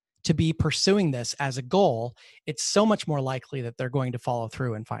norm to be pursuing this as a goal, it's so much more likely that they're going to follow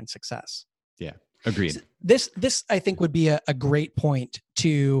through and find success. Yeah, agreed. So this I think would be a great point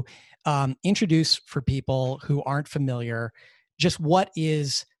to introduce for people who aren't familiar, just what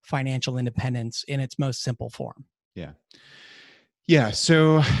is financial independence in its most simple form. Yeah. Yeah.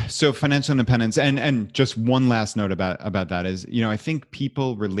 So financial independence, and just one last note about that is, I think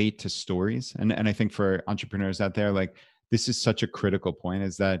people relate to stories, and I think for entrepreneurs out there, like, this is such a critical point,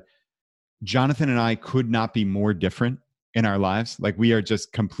 is that Jonathan and I could not be more different in our lives. Like, we are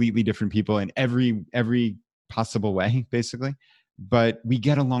just completely different people in every possible way, basically. But we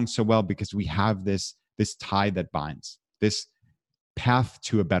get along so well because we have this tie that binds, this path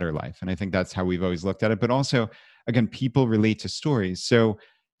to a better life. And I think that's how we've always looked at it. But also, again, people relate to stories. So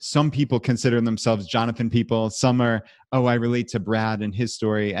some people consider themselves Jonathan people. Some are, oh, I relate to Brad and his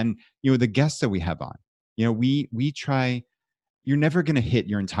story. And, the guests that we have on, we try, you're never going to hit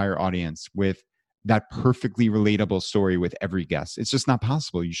your entire audience with that perfectly relatable story with every guest. It's just not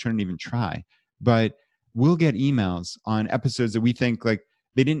possible. You shouldn't even try. But we'll get emails on episodes that we think, like,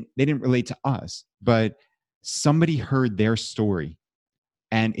 they didn't relate to us, but somebody heard their story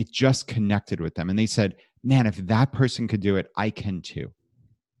and it just connected with them. And they said, man, if that person could do it, I can too.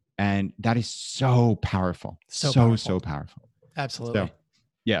 And that is so powerful. So powerful. Absolutely. So,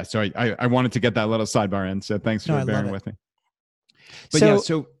 yeah. So I wanted to get that little sidebar in. So thanks for bearing with me. But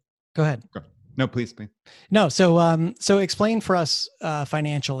so go ahead. No, please. No. So explain for us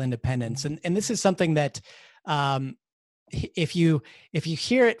financial independence. And this is something that if you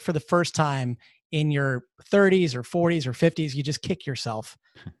hear it for the first time in your 30s or 40s or 50s, you just kick yourself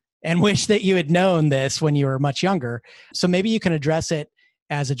and wish that you had known this when you were much younger. So maybe you can address it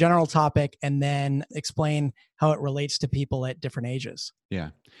as a general topic and then explain how it relates to people at different ages.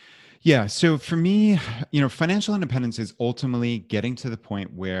 Yeah. Yeah. So for me, financial independence is ultimately getting to the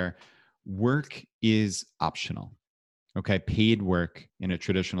point where work is optional. Okay. Paid work in a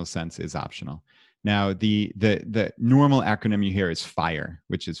traditional sense is optional. Now, the normal acronym you hear is FIRE,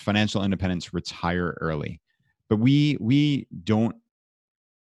 which is financial independence, retire early. But we don't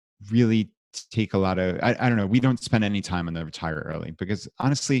really take a lot of, I don't know, we don't spend any time on the retire early, because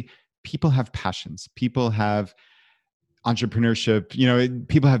honestly, people have passions. People have entrepreneurship,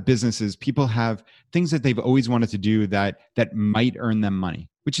 people have businesses, people have things that they've always wanted to do that might earn them money,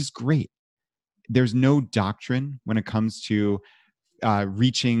 which is great. There's no doctrine when it comes to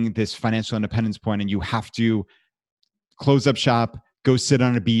reaching this financial independence point, and you have to close up shop, go sit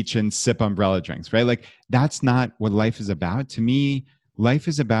on a beach and sip umbrella drinks, right? Like, that's not what life is about. To me, life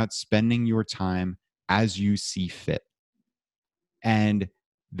is about spending your time as you see fit. And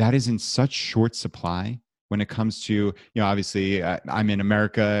that is in such short supply when it comes to, obviously I'm in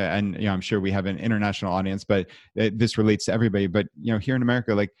America, and, I'm sure we have an international audience, but this relates to everybody. But, here in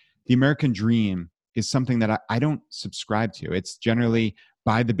America, like, the American dream is something that I don't subscribe to. It's generally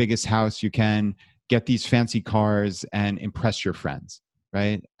buy the biggest house you can, get these fancy cars, and impress your friends,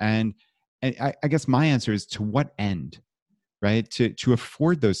 right? And I guess my answer is, to what end, right? To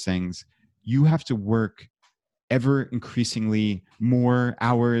afford those things, you have to work ever increasingly more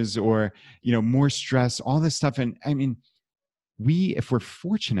hours, or, more stress, all this stuff. And I mean, if we're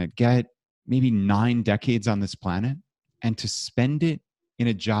fortunate, get maybe 9 decades on this planet, and to spend it in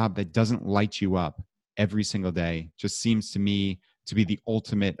a job that doesn't light you up every single day just seems to me to be the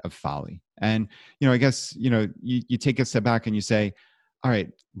ultimate of folly. And, I guess, you take a step back and you say, all right,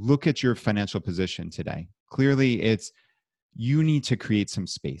 look at your financial position today. Clearly, you need to create some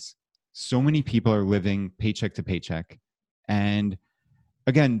space. So many people are living paycheck to paycheck. And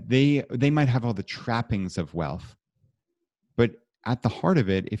again, they might have all the trappings of wealth, but at the heart of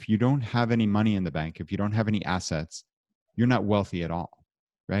it, if you don't have any money in the bank, if you don't have any assets, you're not wealthy at all,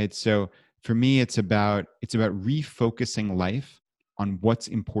 right? So for me, it's about refocusing life on what's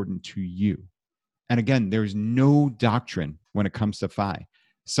important to you. And again, there's no doctrine when it comes to FI.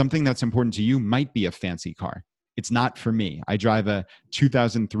 Something that's important to you might be a fancy car. It's not for me. I drive a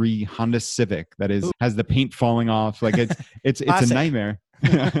 2003 Honda Civic that has the paint falling off. Like, it's a nightmare,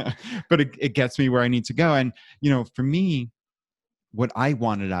 but it gets me where I need to go. And, for me, what I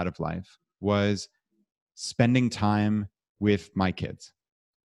wanted out of life was spending time with my kids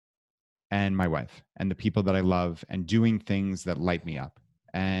and my wife and the people that I love, and doing things that light me up.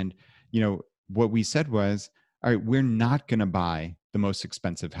 And, what we said was, all right, we're not going to buy the most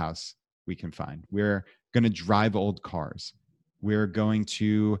expensive house we can find. We're going to drive old cars. We're going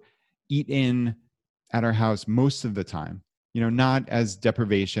to eat in at our house most of the time, not as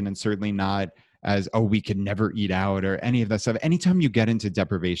deprivation, and certainly not as, oh, we could never eat out or any of that stuff. Anytime you get into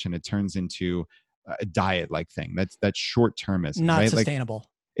deprivation, it turns into a diet like thing. That's short-termism, Not right? Like sustainable.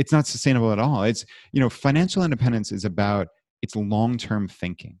 it's not sustainable at all. It's, financial independence is about, it's long-term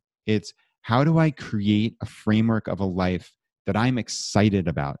thinking. It's, how do I create a framework of a life that I'm excited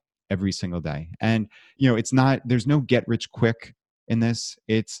about every single day? And, it's not, there's no get rich quick in this.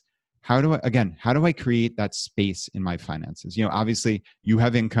 It's, how do I create that space in my finances? Obviously you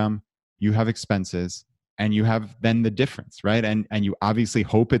have income, you have expenses, and you have then the difference, right? And you obviously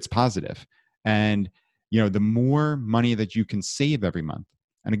hope it's positive. And, the more money that you can save every month,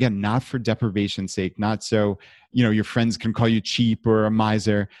 and again, not for deprivation's sake, not so, your friends can call you cheap or a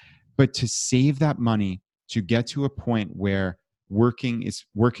miser, but to save that money to get to a point where working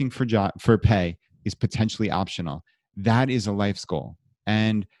for pay is potentially optional. That is a life's goal.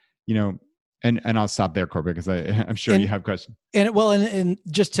 And, and I'll stop there, Corbett, because I'm sure you have questions. And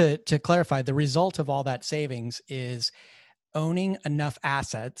just to clarify, the result of all that savings is owning enough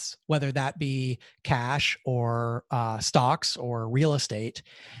assets, whether that be cash or stocks or real estate,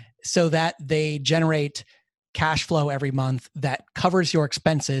 so that they generate cash flow every month that covers your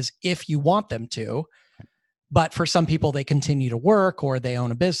expenses if you want them to. But for some people, they continue to work or they own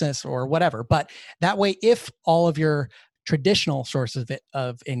a business or whatever. But that way, if all of your traditional sources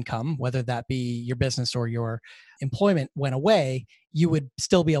of income, whether that be your business or your employment, went away, you would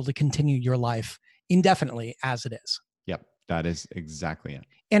still be able to continue your life indefinitely as it is. Yep, that is exactly it.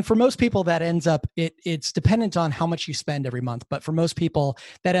 And for most people, that ends up, it's dependent on how much you spend every month. But for most people,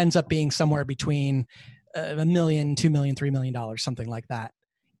 that ends up being somewhere between $1 million, $2 million, $3 million, something like that.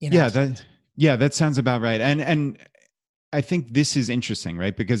 That sounds about right. And I think this is interesting,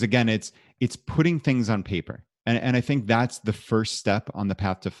 right? Because again, it's putting things on paper. And I think that's the first step on the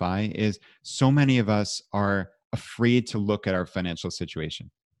path to FI. Is so many of us are afraid to look at our financial situation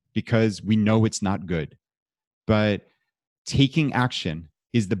because we know it's not good. But taking action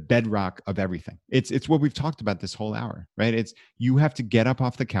is the bedrock of everything. It's what we've talked about this whole hour, right? It's, you have to get up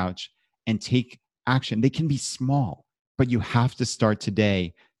off the couch and take action. They can be small, but you have to start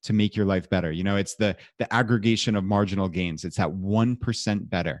today to make your life better. It's the aggregation of marginal gains. It's that 1%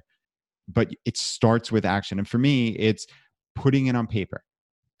 better, but it starts with action. And for me, it's putting it on paper.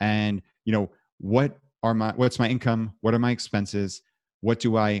 And, what's my income? What are my expenses? What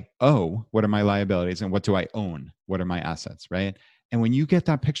do I owe? What are my liabilities? And what do I own? What are my assets, right? And when you get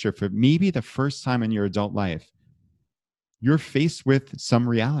that picture for maybe the first time in your adult life, you're faced with some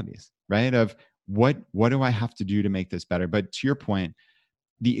realities, right? Of what do I have to do to make this better? But to your point,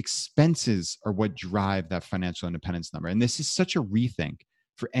 the expenses are what drive that financial independence number. And this is such a rethink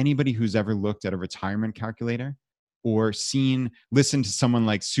for anybody who's ever looked at a retirement calculator or listened to someone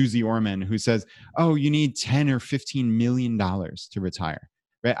like Susie Orman who says, oh, you need 10 or $15 million to retire,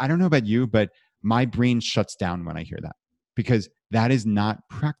 right? I don't know about you, but my brain shuts down when I hear that because that is not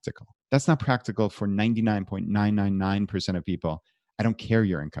practical. That's not practical for 99.999% of people. I don't care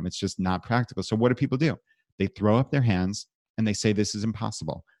your income. It's just not practical. So what do people do? They throw up their hands and they say, this is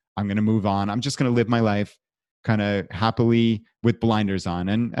impossible. I'm going to move on. I'm just going to live my life kind of happily with blinders on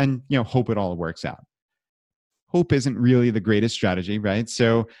and hope it all works out. Hope isn't really the greatest strategy, right?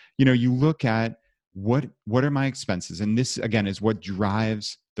 So, you look at what are my expenses? And this, again, is what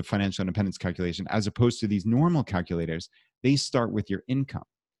drives the financial independence calculation, as opposed to these normal calculators. They start with your income.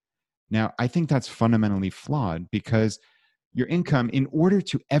 Now, I think that's fundamentally flawed because your income, in order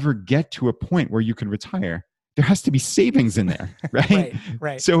to ever get to a point where you can retire, there has to be savings in there, right?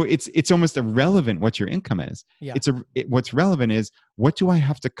 Right. So it's almost irrelevant what your income is. Yeah. What's relevant is, what do I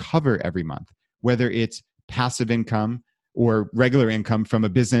have to cover every month? Whether it's passive income or regular income from a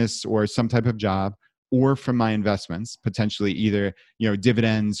business or some type of job, or from my investments, potentially either,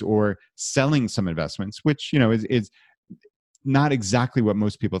 dividends or selling some investments, which, is not exactly what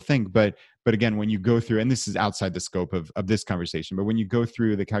most people think. But again, when you go through, and this is outside the scope of this conversation, but when you go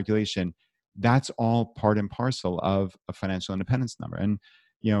through the calculation, that's all part and parcel of a financial independence number. And,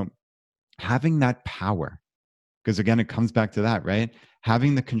 having that power, because again, it comes back to that, right?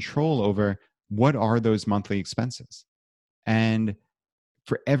 Having the control over what are those monthly expenses. And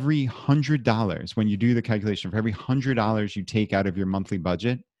for every $100, when you do the calculation, for every $100 you take out of your monthly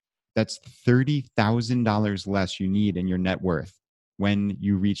budget, that's $30,000 less you need in your net worth when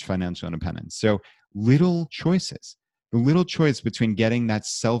you reach financial independence. So little choices, the little choice between getting that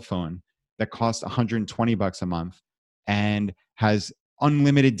cell phone that costs $120 a month and has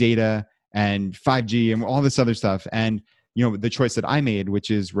unlimited data and 5G and all this other stuff, and the choice that I made, which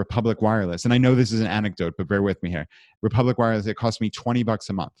is Republic Wireless. And I know this is an anecdote, but bear with me here. Republic Wireless, it cost me $20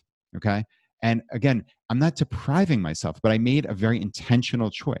 a month. Okay. And again, I'm not depriving myself, but I made a very intentional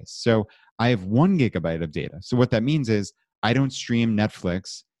choice. So I have 1 gigabyte of data. So what that means is I don't stream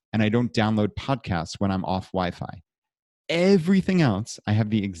Netflix and I don't download podcasts when I'm off Wi-Fi. Everything else, I have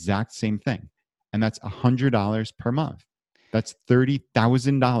the exact same thing. And that's $100 per month. That's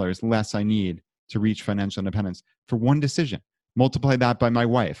 $30,000 less I need to reach financial independence for one decision. Multiply that by my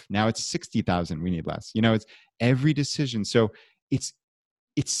wife. Now it's 60,000 we need less. It's every decision. So it's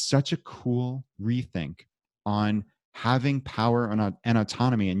such a cool rethink on having power and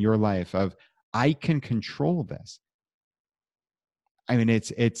autonomy in your life of I can control this. I mean,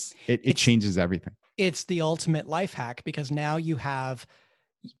 it changes everything. It's the ultimate life hack, because now you have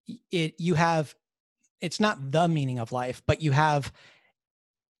it's not the meaning of life, but you have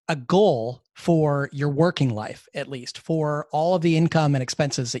a goal for your working life, at least for all of the income and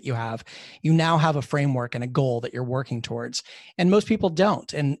expenses that you have. You now have a framework and a goal that you're working towards, and most people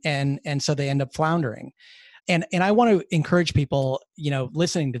don't. And so they end up floundering. And I want to encourage people,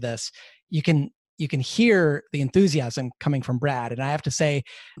 listening to this, you can hear the enthusiasm coming from Brad. And I have to say,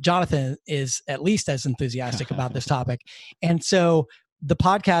 Jonathan is at least as enthusiastic about this topic. And so the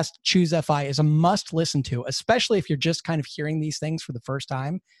podcast Choose FI is a must listen to, especially if you're just kind of hearing these things for the first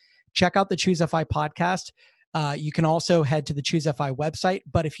time. Check out the Choose FI podcast. You can also head to the Choose FI website.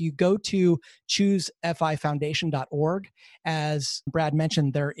 But if you go to choosefifoundation.org, as Brad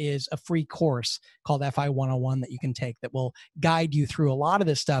mentioned, there is a free course called FI 101 that you can take that will guide you through a lot of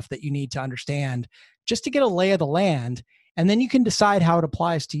this stuff that you need to understand just to get a lay of the land. And then you can decide how it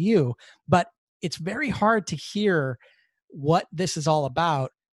applies to you. But it's very hard to hear what this is all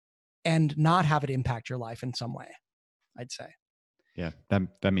about and not have it impact your life in some way, I'd say. Yeah,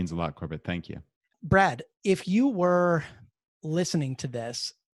 that means a lot, Corbett. Thank you. Brad, if you were listening to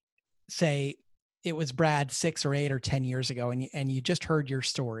this, say it was Brad 6 or 8 or 10 years ago, and you just heard your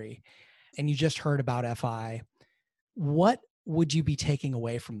story and you just heard about FI, what would you be taking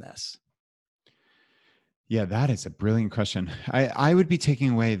away from this? Yeah, that is a brilliant question. I would be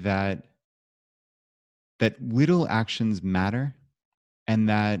taking away that little actions matter and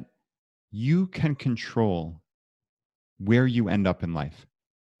that you can control where you end up in life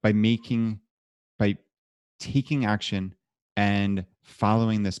by taking action and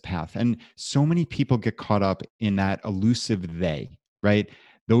following this path. And so many people get caught up in that elusive they, right?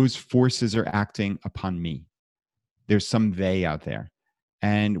 Those forces are acting upon me. There's some they out there.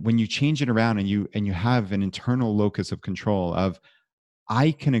 And when you change it around and you have an internal locus of control of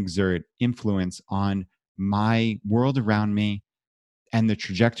I can exert influence on my world around me and the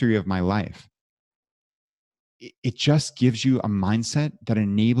trajectory of my life, it just gives you a mindset that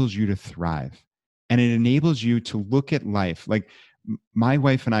enables you to thrive. And it enables you to look at life. Like my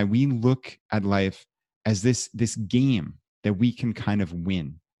wife and I, we look at life as this game that we can kind of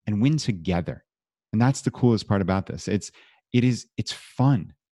win and win together. And that's the coolest part about this. It's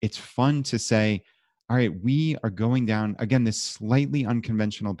fun. It's fun to say, all right, we are going down, again, this slightly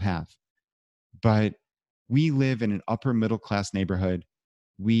unconventional path, but we live in an upper middle class neighborhood.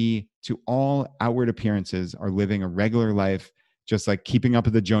 We, to all outward appearances, are living a regular life, just like keeping up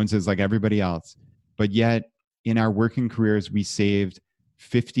with the Joneses like everybody else. But yet, in our working careers, we saved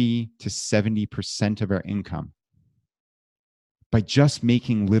 50 to 70% of our income by just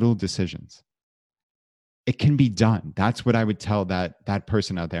making little decisions. It can be done. That's what I would tell that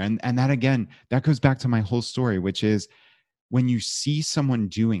person out there. And that, again, that goes back to my whole story, which is when you see someone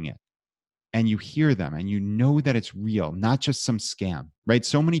doing it and you hear them and you know that it's real, not just some scam, right?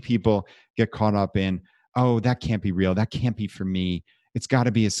 So many people get caught up in, oh, that can't be real. That can't be for me. It's got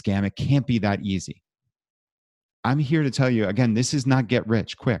to be a scam. It can't be that easy. I'm here to tell you, again, this is not get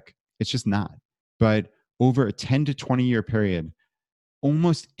rich quick. It's just not. But over a 10 to 20 year period,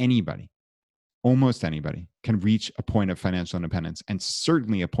 almost anybody can reach a point of financial independence and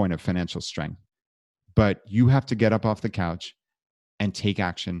certainly a point of financial strength. But you have to get up off the couch and take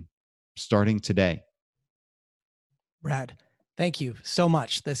action starting today. Brad, thank you so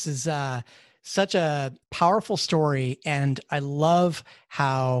much. This is such a powerful story. And I love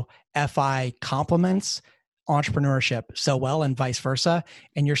how FI complements entrepreneurship so well and vice versa.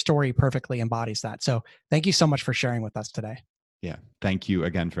 And your story perfectly embodies that. So thank you so much for sharing with us today. Yeah. Thank you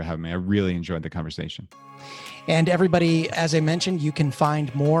again for having me. I really enjoyed the conversation. And everybody, as I mentioned, you can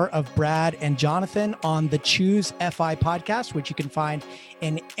find more of Brad and Jonathan on the Choose FI podcast, which you can find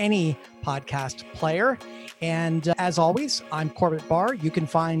in any podcast player. And as always, I'm Corbett Barr. You can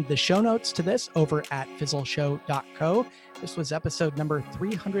find the show notes to this over at fizzleshow.co. This was episode number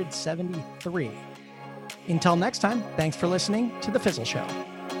 373. Until next time, thanks for listening to The Fizzle Show.